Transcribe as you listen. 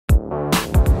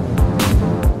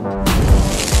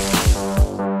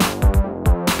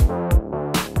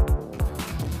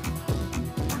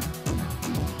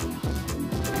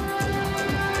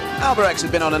Albirex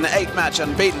had been on an 8-match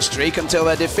unbeaten streak until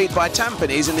their defeat by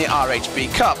Tampines in the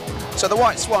RHB Cup. So the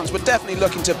White Swans were definitely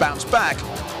looking to bounce back.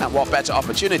 And what better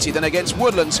opportunity than against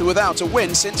Woodlands, who were without a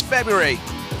win since February.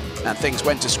 And things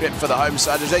went to script for the home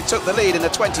side as they took the lead in the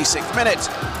 26th minute.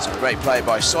 Some great play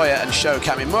by Sawyer and Sho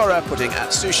Kamimura, putting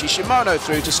Atsushi Shimono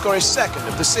through to score his second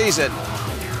of the season.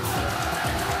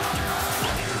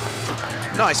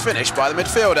 Nice finish by the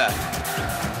midfielder.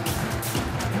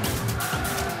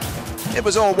 It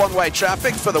was all one-way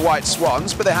traffic for the White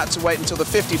Swans, but they had to wait until the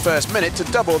 51st minute to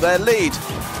double their lead.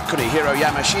 Kunihiro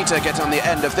Yamashita get on the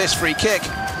end of this free kick.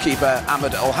 Keeper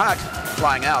Ahmed Al-Haq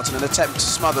flying out in an attempt to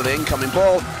smother the incoming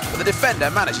ball, but the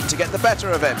defender managing to get the better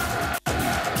of him.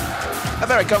 A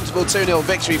very comfortable 2-0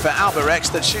 victory for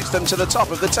Albirex that shoots them to the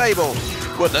top of the table.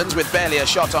 Woodlands, with barely a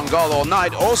shot on goal all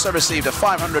night, also received a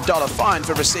 $500 fine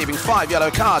for receiving 5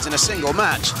 yellow cards in a single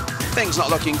match. Things not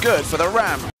looking good for the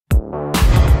Ram.